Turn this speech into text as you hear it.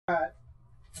got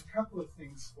a couple of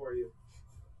things for you.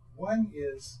 One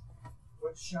is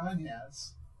what Sean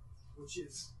has, which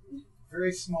is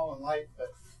very small and light,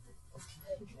 but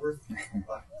worth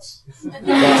bucks.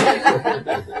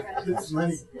 It's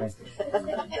money.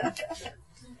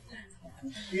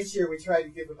 Each year we try to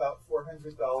give about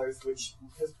 $400, which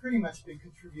has pretty much been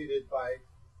contributed by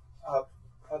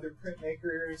other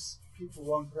printmakers, people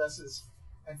who own presses,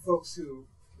 and folks who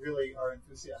really are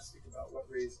enthusiastic about what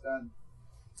Ray's done.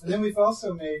 And then we've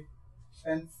also made,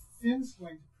 and Finn's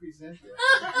going to present it.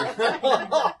 I don't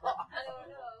know.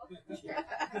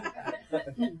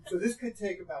 So this could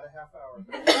take about a half hour.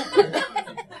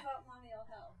 Mommy will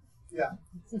help. Yeah.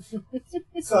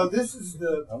 So this is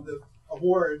the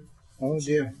award. Oh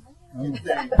dear. Oh.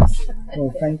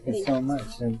 Well, thank you so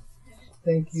much, and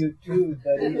thank you too,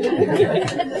 buddy.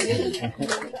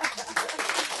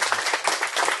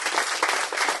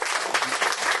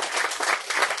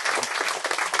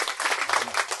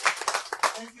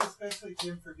 Thank you especially,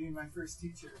 Jim, for being my first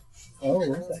teacher. Oh,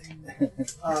 was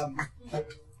I?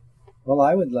 Well,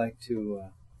 I would like to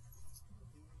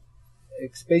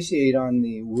expatiate on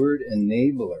the word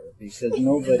enabler, because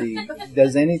nobody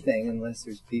does anything unless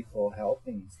there's people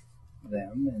helping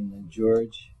them, and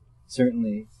George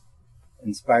certainly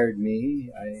inspired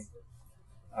me.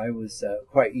 I was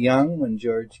quite young when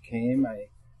George came.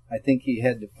 I think he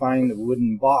had to find a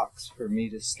wooden box for me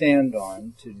to stand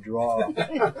on to draw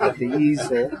at the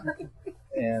easel.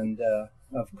 And,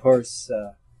 of course,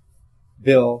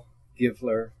 Bill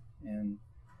Givler. And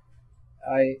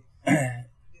I,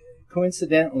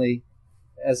 coincidentally,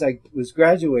 as I was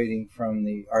graduating from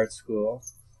the art school,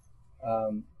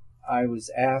 I was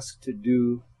asked to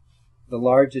do the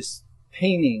largest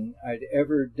painting I'd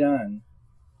ever done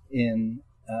in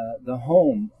the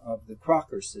home of the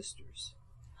Crocker sisters.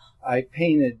 I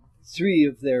painted 3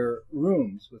 of their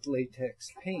rooms with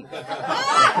latex paint.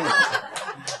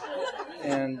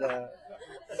 And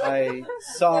I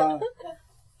saw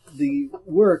the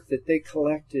work that they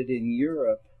collected in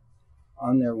Europe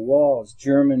on their walls,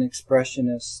 German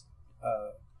expressionist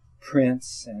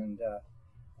prints, and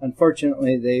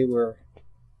unfortunately they were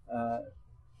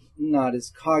not as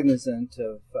cognizant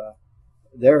of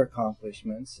their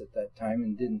accomplishments at that time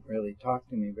and didn't really talk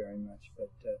to me very much, but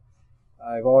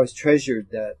I've always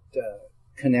treasured that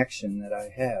connection that I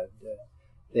had.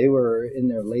 They were in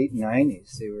their late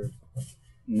 90s. They were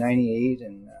 98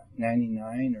 and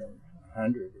 99 or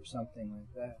 100 or something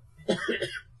like that.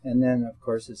 And then, of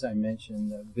course, as I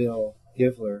mentioned, Bill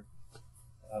Givler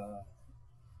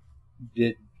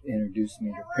did introduce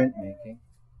me to printmaking.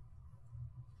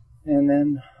 And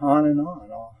then on and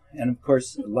on. And, of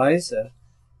course, Liza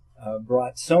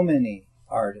brought so many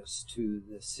artists to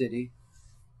the city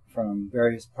from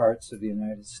various parts of the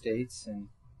United States, and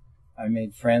I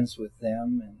made friends with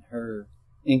them, and her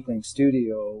Inkling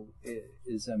Studio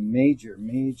is a major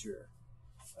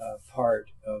part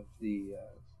of the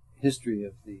history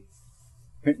of the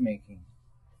printmaking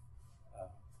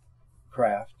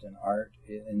craft and art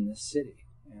in this city.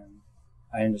 And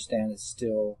I understand it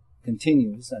still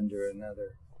continues under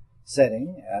another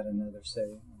setting, at another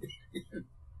setting.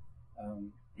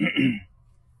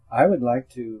 I would like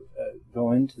to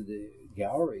go into the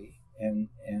gallery and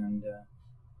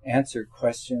answer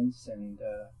questions, and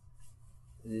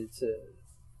it's a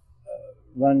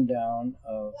rundown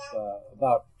of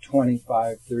about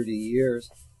 25, 30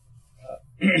 years.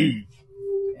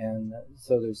 And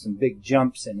so there's some big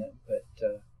jumps in it, but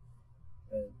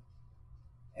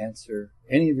answer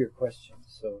any of your questions.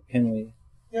 So can we?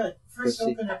 Yeah, first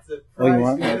proceed? Open up the prize, Oh, you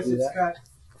want me to because do it's that? got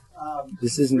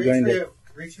This isn't going to.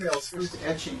 Trayl's first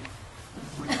etching,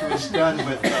 which was done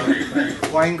with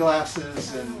wine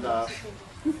glasses and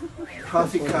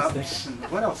coffee cups, and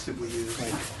what else did we use?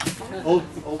 Old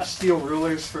steel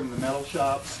rulers from the metal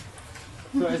shops.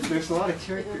 So there's a lot of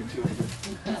character to it.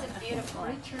 It's beautiful.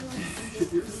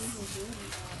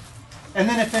 And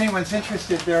then if anyone's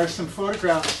interested, there are some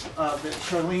photographs that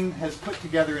Charlene has put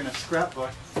together in a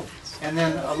scrapbook, and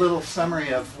then a little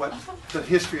summary of what the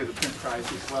history of the print prize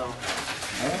as well.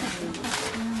 Oh,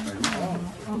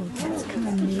 that's kind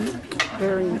of neat.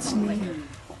 Very neat.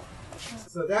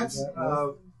 So that's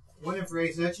one of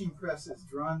Ray's etching presses,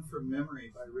 drawn from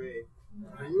memory by Ray.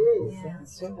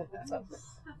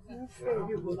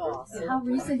 How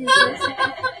recent is this?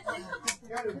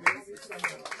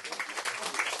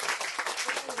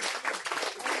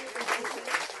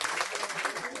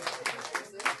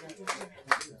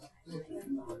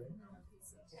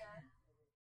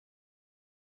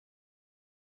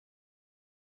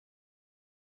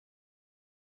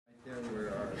 There where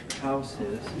our house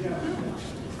is.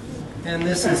 And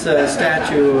this is a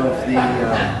statue of the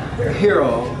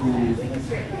hero who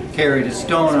carried a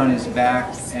stone on his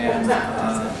back and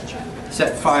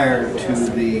set fire to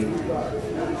the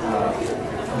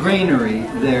granary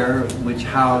there, which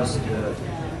housed a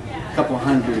couple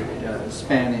hundred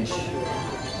Spanish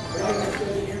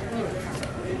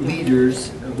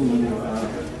leaders who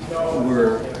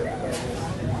were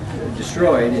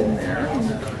destroyed in there.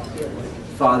 And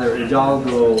Father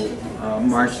Hidalgo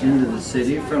marched into the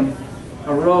city from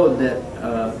a road that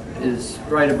is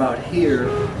right about here,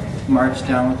 marched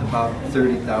down with about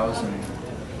 30,000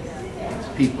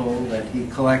 people that he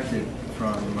collected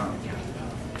from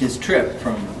his trip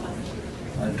from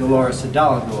Dolores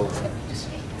Hidalgo,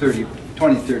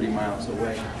 20-30 miles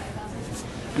away.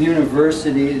 The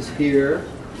university is here.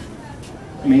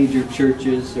 Major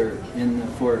churches are in the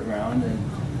foreground, and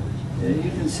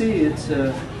you can see it's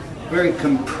a very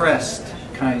compressed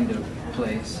kind of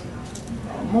place.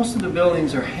 Most of the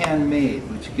buildings are handmade,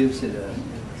 which gives it a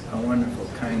wonderful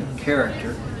kind of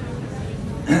character.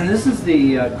 And this is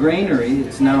the granary.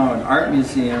 It's now an art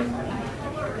museum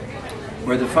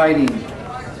where the fighting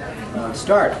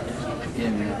started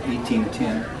in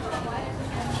 1810.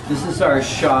 This is our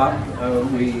shop.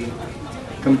 We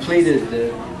completed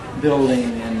the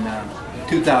building in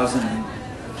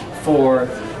 2004,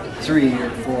 3 or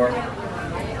 4.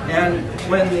 And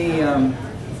when the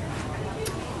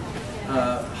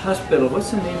hospital,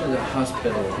 what's the name of the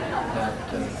hospital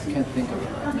that, I can't think of it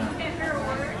right now.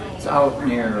 It's out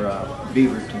near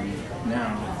Beaverton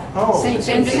now. Oh, St.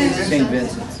 Vincent. St.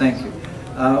 Vincent, thank you.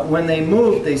 When they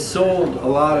moved, they sold a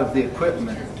lot of the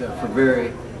equipment for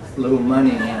very little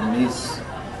money, and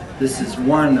this is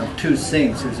one of 2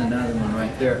 sinks. There's another one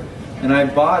right there. And I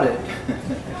bought it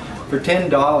for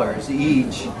 $10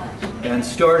 each and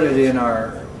stored it in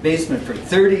our basement for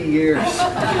 30 years.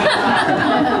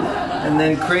 And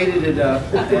then crated it up,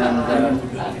 and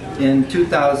in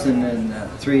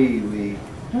 2003 we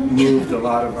moved a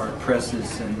lot of our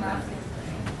presses and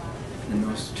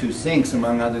those 2 sinks,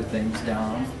 among other things,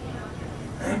 down.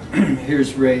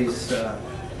 Here's Ray's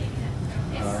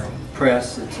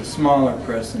press. It's a smaller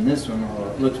press than this one,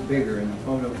 although it looks bigger in the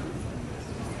photo.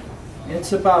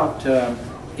 It's about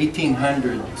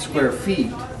 1,800 square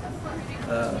feet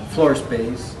floor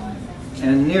space,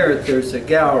 and near it there's a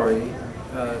gallery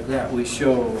that we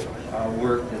show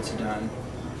work that's done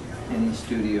in the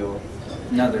studio.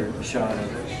 Another shot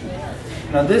of it.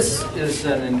 Now this is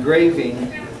an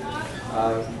engraving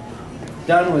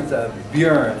done with a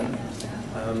burin.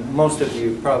 Most of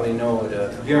you probably know what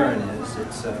a burin is.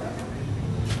 It's a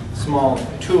small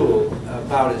tool,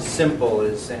 about as simple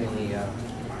as any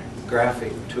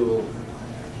graphic tool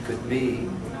could be.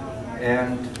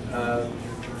 And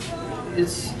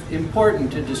it's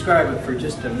important to describe it for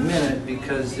just a minute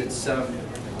because it's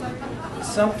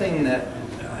something that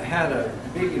had a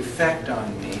big effect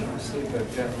on me. Let's see if I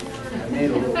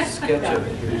made a little sketch of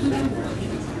it here somewhere.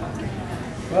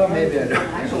 Well, maybe I don't.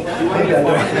 Maybe I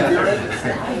don't.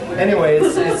 Anyway,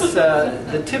 it's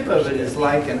the tip of it is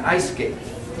like an ice skate,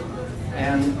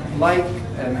 and like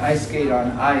an ice skate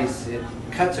on ice, it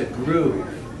cuts a groove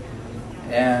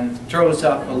and throws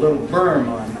up a little berm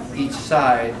on each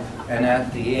side and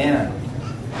at the end,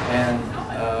 and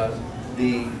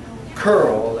the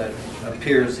curl that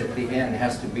appears at the end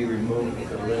has to be removed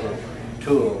with a little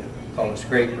tool called a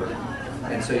scraper,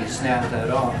 and so you snap that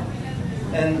off.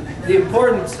 And the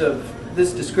importance of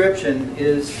this description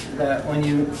is that when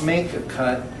you make a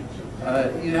cut,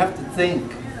 you have to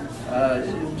think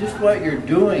just what you're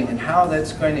doing and how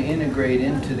that's going to integrate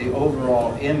into the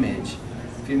overall image.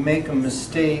 If you make a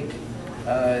mistake,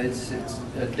 it's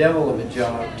a devil of a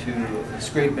job to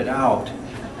scrape it out.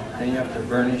 Then you have to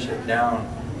burnish it down.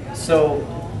 So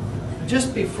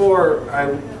just before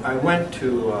I went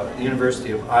to the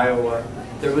University of Iowa,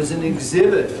 there was an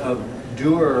exhibit of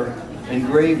Dürer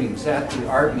engravings at the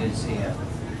art museum,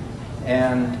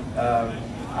 and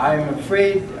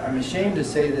I'm ashamed to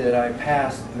say that I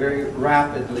passed very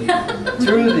rapidly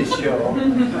through the show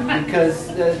because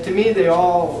to me they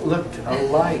all looked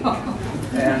alike,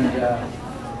 and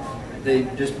they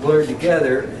just blurred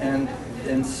together, and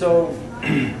so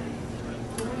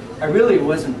I really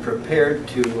wasn't prepared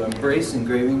to embrace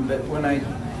engraving. But when I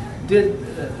did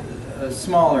a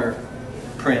smaller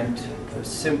print, a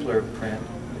simpler print,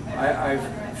 I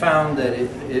found that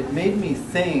it made me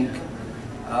think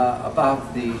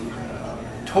about the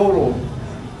total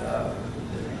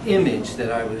image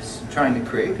that I was trying to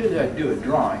create, because I'd do a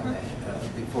drawing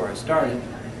before I started,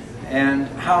 and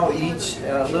how each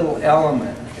little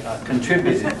element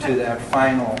contributed to that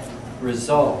final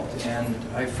result. And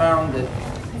I found that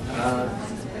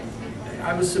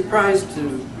I was surprised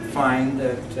to find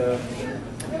that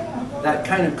that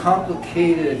kind of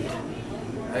complicated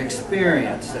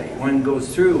experience that one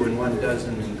goes through when one does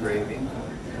an engraving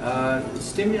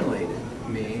stimulated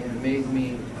me and made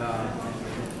me,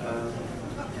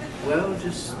 well,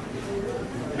 just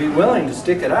be willing to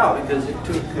stick it out, because it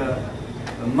took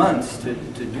months to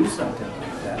do something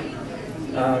like that.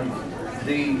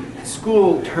 The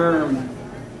school term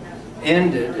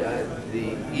ended,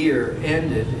 the year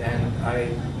ended, and I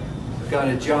got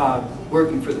a job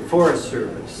working for the Forest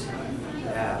Service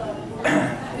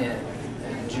in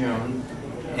June,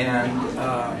 and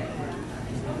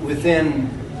within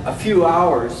a few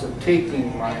hours of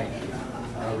taking my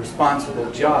responsible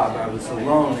job, I was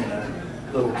alone in a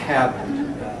little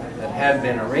cabin that had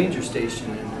been a ranger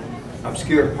station in an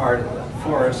obscure part of the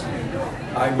forest.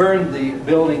 I burned the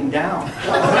building down.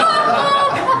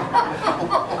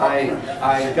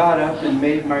 I got up and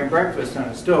made my breakfast on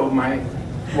a stove. My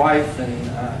wife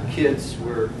and kids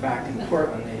were back in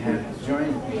Portland. They hadn't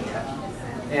joined me yet.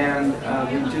 And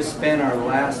we just spent our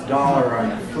last dollar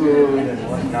on food and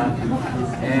whatnot.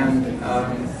 And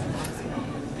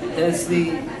as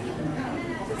the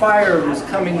fire was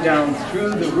coming down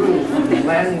through the roof and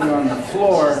landing on the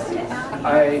floor,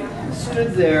 I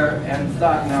stood there and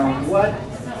thought, now what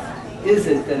is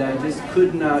it that I just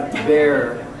could not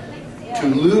bear to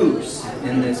lose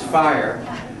in this fire?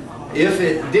 If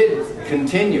it did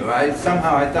continue,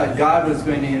 somehow I thought God was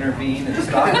going to intervene and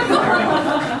stop the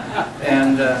fire.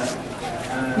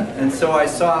 And so I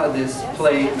saw this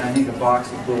plate and I think a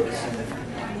box of books and a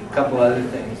couple other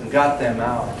things and got them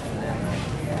out.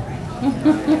 And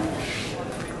then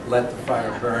let the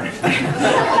fire burn.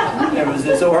 There was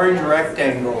this orange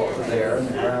rectangle there in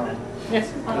the ground.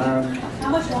 How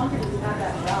much longer did you have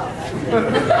that job?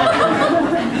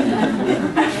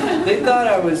 They thought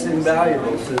I was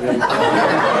invaluable, so they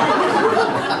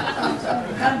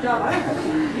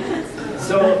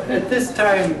So at this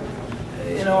time,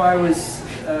 you know, I was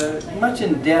much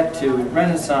in debt to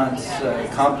Renaissance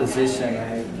composition.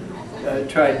 I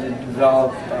tried to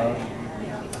develop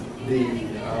the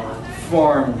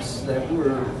forms that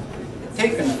were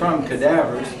taken from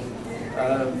cadavers.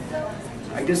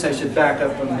 I guess I should back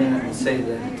up a minute and say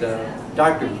that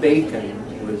Dr. Bacon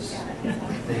was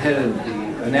the head of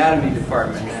the anatomy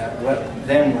department at what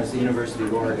then was the University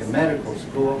of Oregon Medical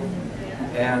School,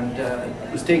 and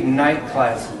was taking night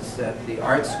classes at the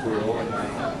art school, and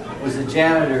I was a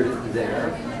janitor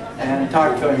there, and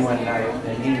talked to him one night,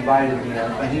 and he invited me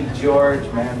up. I think George,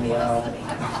 Manuel,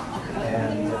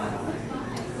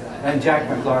 and Jack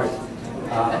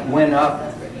McLaren went up.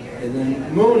 And the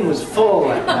moon was full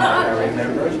that night, I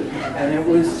remember, and it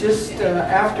was just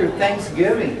after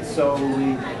Thanksgiving, so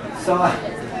we saw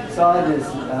this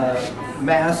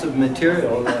mass of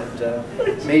material that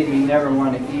made me never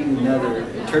want to eat another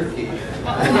turkey.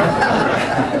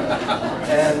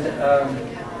 And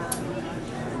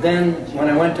then when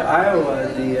I went to Iowa,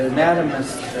 the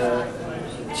anatomist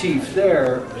chief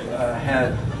there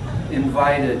had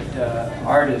invited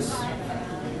artists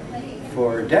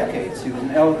for decades. He was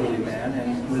an elderly man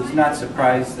and was not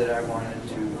surprised that I wanted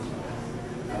to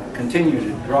continue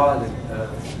to draw the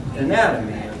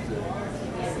anatomy of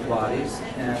the bodies,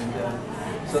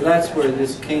 and so that's where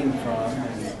this came from.